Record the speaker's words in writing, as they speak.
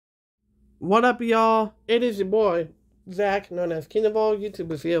What up, y'all? It is your boy, Zach, known as King of all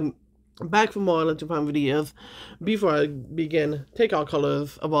YouTubers here, back for more Electric Fun videos. Before I begin, take all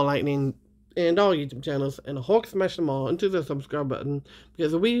colors of all lightning and all YouTube channels and Hulk smash them all into the subscribe button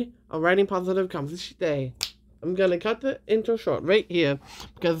because we are writing positive comments each day. I'm gonna cut the intro short right here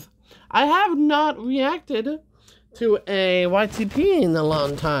because I have not reacted to a YTP in a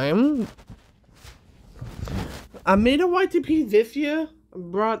long time. I made a YTP this year,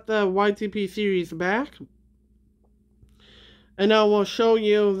 brought the YTP series back, and I will show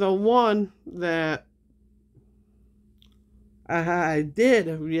you the one that I did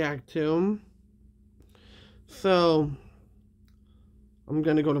react to. So I'm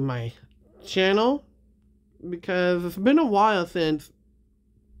gonna go to my channel because it's been a while since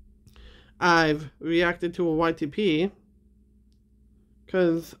I've reacted to a YTP,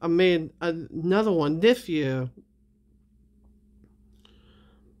 because I made another one this year.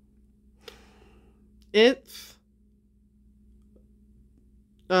 It's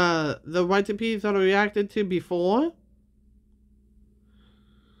the YTPs that I reacted to before.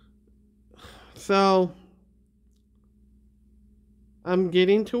 So I'm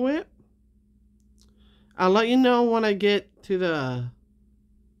getting to it. I'll let you know when I get to the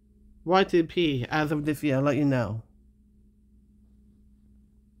YTP as of this year. I'll let you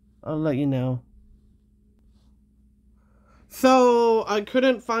know. So I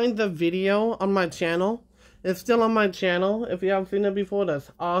couldn't find the video on my channel. It's still on my channel. If you haven't seen it before, that's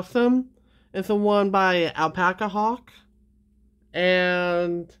awesome. It's the one by Alpaca Hawk.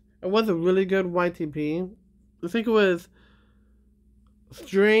 And it was a really good YTP. I think it was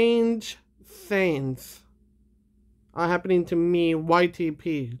Strange Things Are Happening to Me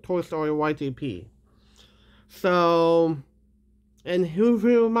YTP. Toy Story YTP. So, and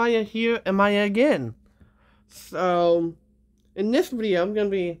who am I here? Am I again? So, in this video, I'm gonna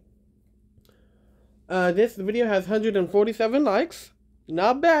be. This video has 147 likes.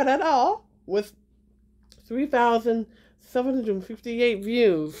 Not bad at all. With 3,758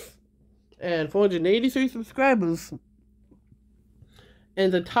 views and 483 subscribers.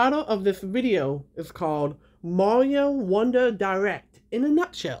 And the title of this video is called Mario Wonder Direct in a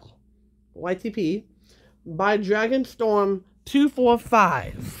Nutshell. YTP by Dragonstorm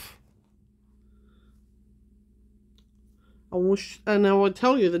 245. I will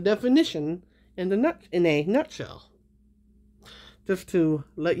tell you the definition in a nutshell, just to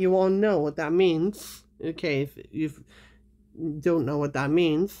let you all know what that means. In case you don't know what that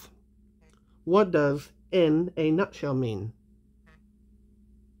means, what does "in a nutshell" mean?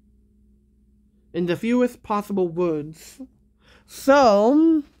 In the fewest possible words.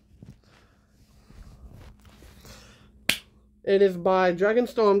 So it is by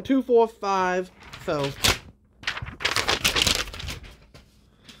Dragonstorm 245. So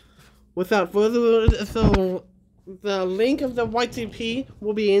without further ado, so the link of the YTP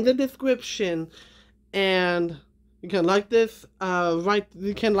will be in the description, and you can like this.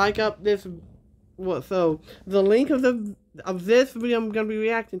 You can like up this. So the link of this video I'm gonna be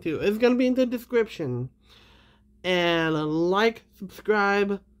reacting to is gonna be in the description, and like,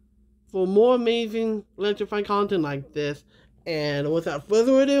 subscribe for more amazing electrifying content like this. And without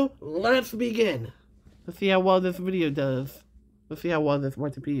further ado, let's begin. Let's see how well this video does. Let's see how well this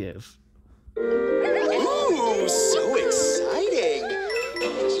YTP is. Ooh, so exciting!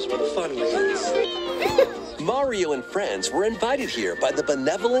 This is where the fun begins. Mario and friends were invited here by the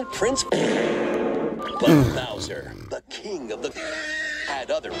benevolent Prince, but Bowser, the king of the, had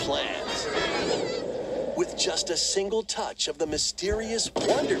other plans. With just a single touch of the mysterious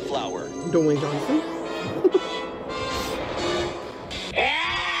Wonder Flower, Dwayne Johnson.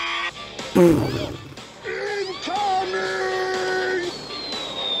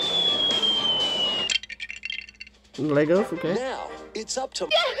 Legos, okay. Now it's up to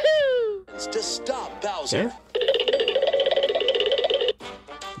to stop Bowser.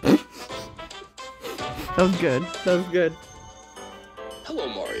 Okay. That was good. That was good. Hello,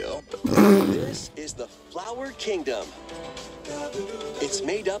 Mario. This is the Flower Kingdom. It's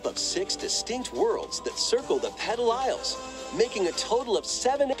made up of 6 distinct worlds that circle the Petal Isles, making a total of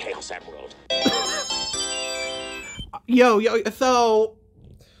 7 Chaos Emerald. Yo, so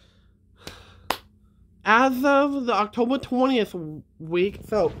as of the October 20th week,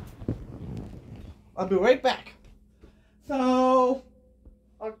 so I'll be right back. So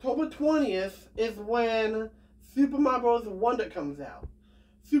October 20th is when Super Mario Bros. Wonder comes out.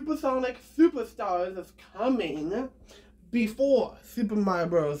 Supersonic Superstars is coming before Super Mario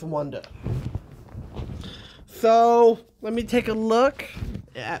Bros. Wonder. So let me take a look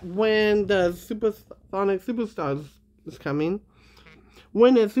at when the Supersonic Superstars is coming.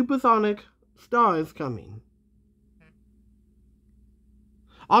 when the Supersonic Star is coming.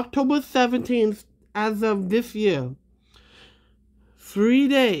 October 17th, as of this year. 3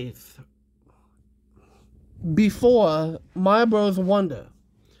 days before Mario Bros. Wonder.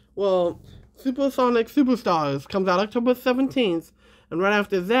 Well, Supersonic Superstars comes out October 17th, and right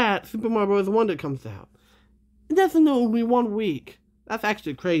after that, Super Mario Bros. Wonder comes out. That's in only 1 week. That's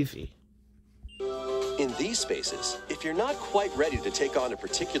actually crazy. In these spaces, if you're not quite ready to take on a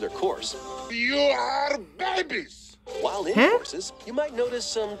particular course, You are babies! while in courses, you might notice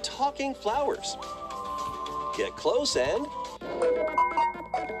some talking flowers. Get close and...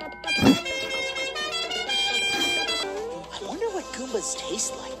 I wonder what Goombas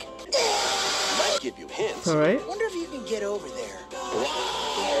taste like. might give you hints. Alright. I wonder if you can get over there.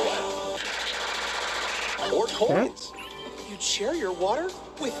 Or coins. You'd share your water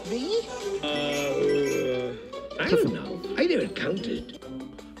with me? I don't know. I never counted.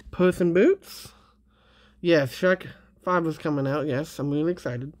 Puss in Boots? Yes, Shrek 5 is coming out. Yes, I'm really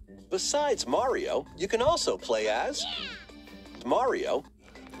excited. Besides Mario, you can also play as Mario,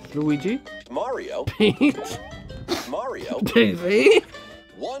 Luigi? Mario, Peach? Mario, Daisy?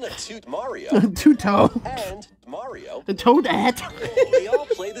 one of two Mario, Two-Toe? and Mario. The Toadette? They all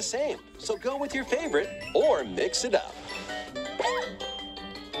play the same, so go with your favorite or mix it up.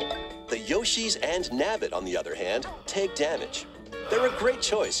 The Yoshis and Nabbit, on the other hand, take damage. They're a great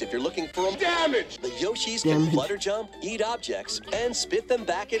choice if you're looking for a Damage! The Yoshis can flutter jump, eat objects, and spit them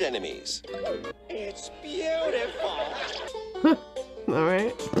back at enemies. It's beautiful.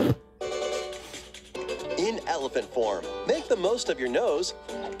 Alright. In elephant form, make the most of your nose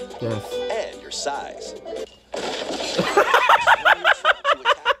Yes. and your size.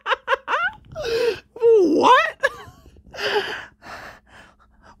 What?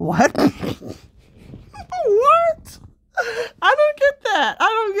 What? What? I don't get that. I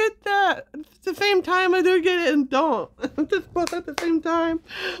don't get that. At the same time, I do get it and don't. Just both at the same time.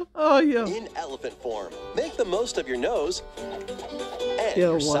 Oh, yeah. In elephant form, make the most of your nose and Yeah,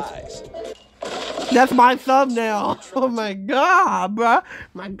 your what? size. That's my thumbnail. Oh, my God, bruh.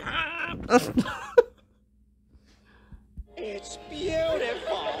 My God. It's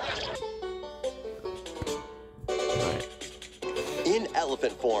beautiful. In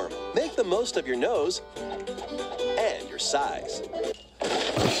elephant form, make the most of your nose and your size.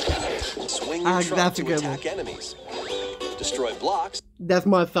 Swing your trunk that's a to good attack enemies. Destroy blocks That's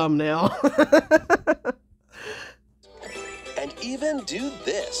my thumbnail. and even do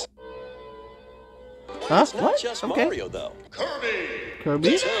this. Huh? It's not What? just Okay. Mario, though. Kirby?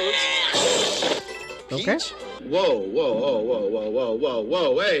 Toads, Okay. Peach, Whoa, whoa, whoa, whoa, whoa, whoa, whoa,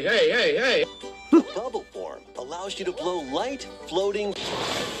 whoa, hey, hey, hey, hey! bubble form allows you to blow light, floating.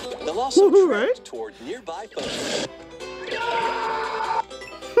 They'll also Woohoo, drift right? toward nearby foes.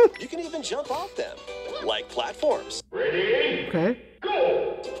 You can even jump off them, like platforms. Okay.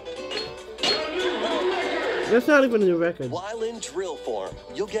 That's not even a new record. While in drill form,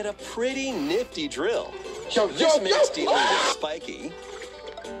 you'll get a pretty nifty drill. This makes dealing with spiky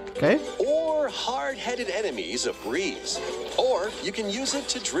Okay. or hard-headed enemies a breeze. Or you can use it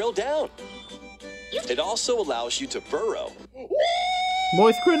to drill down. It also allows you to burrow.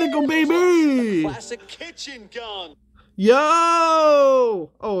 Moist Critical, baby! Classic kitchen gun. Yo!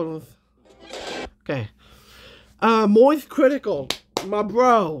 Oh, okay. Moist Critical, my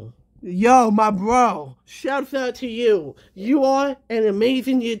bro. Yo, my bro. Shouts out to you. You are an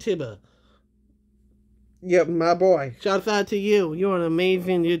amazing YouTuber. Yep, my boy. Shouts out to you. You're an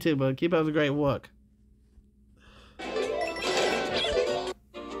amazing YouTuber. Keep up the great work.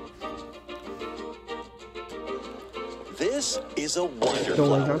 This is a wonder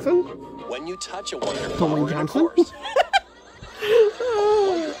Dolan flower. Johnson? When you touch a wonder Dolan flower in a Johnson? course, a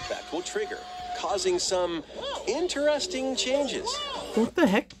wonder effect will trigger, causing some interesting changes. What the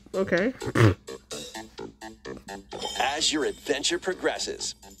heck? Okay. As your adventure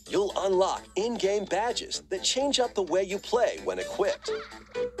progresses, you'll unlock in-game badges that change up the way you play when equipped.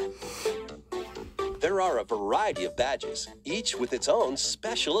 There are a variety of badges, each with its own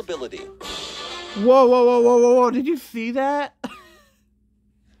special ability. Whoa, whoa, whoa, whoa, whoa, whoa. Did you see that?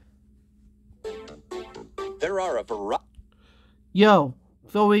 There are a variety. Yo,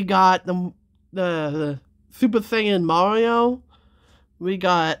 so we got the Super Saiyan Mario. We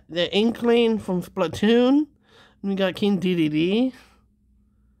got the Inkling from Splatoon. We got King DDD,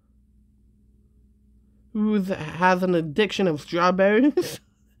 who has an addiction of strawberries.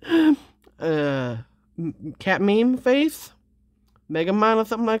 Cat Meme Face, Mega Man or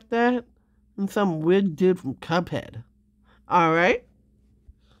something like that, and some weird dude from Cuphead. All right.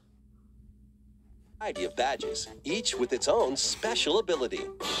 variety of badges, each with its own special ability.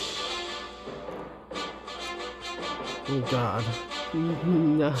 Oh God.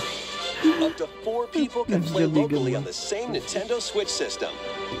 No. Up to 4 people can play locally on the same Nintendo Switch system.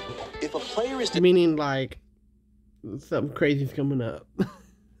 If a player is Meaning like something crazy's coming up.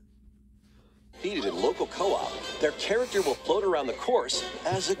 defeated in local co-op, their character will float around the course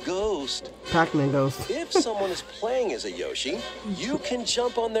as a ghost. Pac-Man ghost. If someone is playing as a Yoshi, you can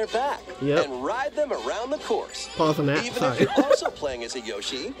jump on their back and ride them around the course. Pause on that. Even if you're also playing as a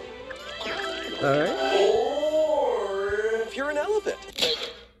Yoshi, Alright. or if you're an elephant.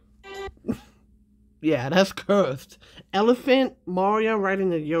 Yeah, that's cursed. Elephant, Mario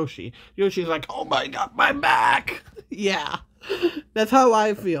riding a Yoshi. Yoshi's like, oh my God, my back! Yeah. That's how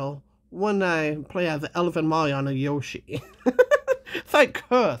I feel when I play as the Elephant Mario on a Yoshi. It's like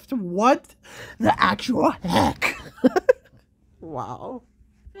cursed. What the actual heck? Wow.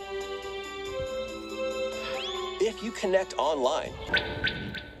 If you connect online,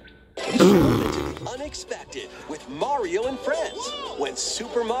 jump into the unexpected with Mario and Friends when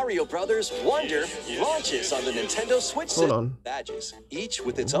Super Mario Bros. Wonder launches on the Nintendo Switch Hold system. on. Badges, each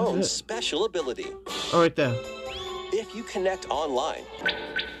with its own special ability. Oh, right there. If you connect online,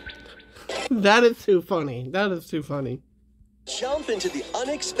 That is too funny. That is too funny. jump into the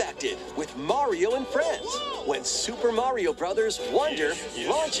unexpected with Mario and Friends when Super Mario Bros. Wonder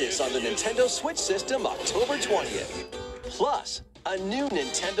launches on the Nintendo Switch system October 20th. Plus, a new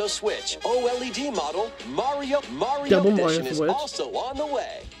Nintendo Switch OLED model, Mario Double Mario Edition, is Switch. also on the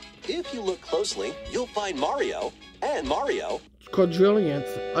way. If you look closely, you'll find Mario and Mario. Quadrillion.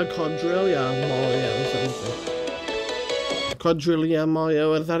 A quadrillion Mario or something. Quadrillion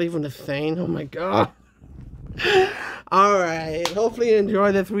Mario. Is that even a thing? Oh my God. Alright. Hopefully you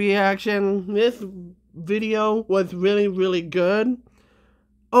enjoyed this reaction. This video was really, really good.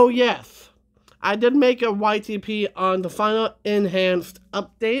 Oh yes. I did make a YTP on the final enhanced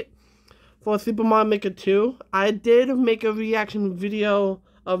update for Super Mario Maker 2. I did make a reaction video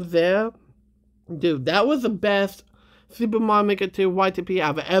of there. Dude, that was the best Super Mario Maker 2 YTP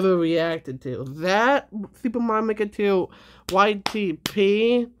I've ever reacted to. That Super Mario Maker 2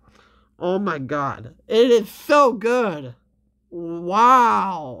 YTP, oh my God. It is so good.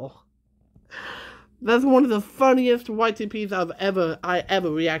 Wow. That's one of the funniest YTPs I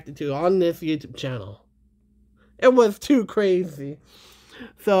ever reacted to on this YouTube channel. It was too crazy.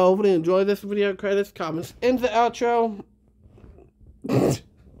 So, hopefully you enjoy this video. Credits, comments, and the outro.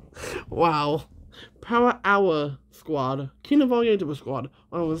 Wow. Power Hour Squad. King of all YouTuber Squad.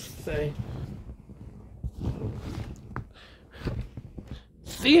 I was say.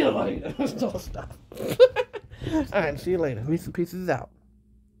 See you later. Don't stop. Alright, see you later. Reese Pieces out.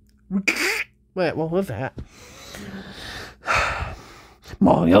 Wait, what was that?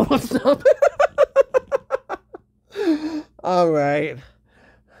 Mario, what's up? Alright.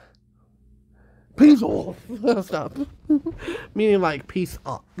 Peace off. Stop. Meaning like peace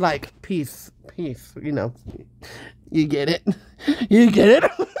up. Like peace. Peace. You know. You get it. You get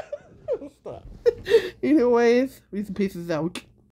it? Stop. Anyways, Reese Pieces out.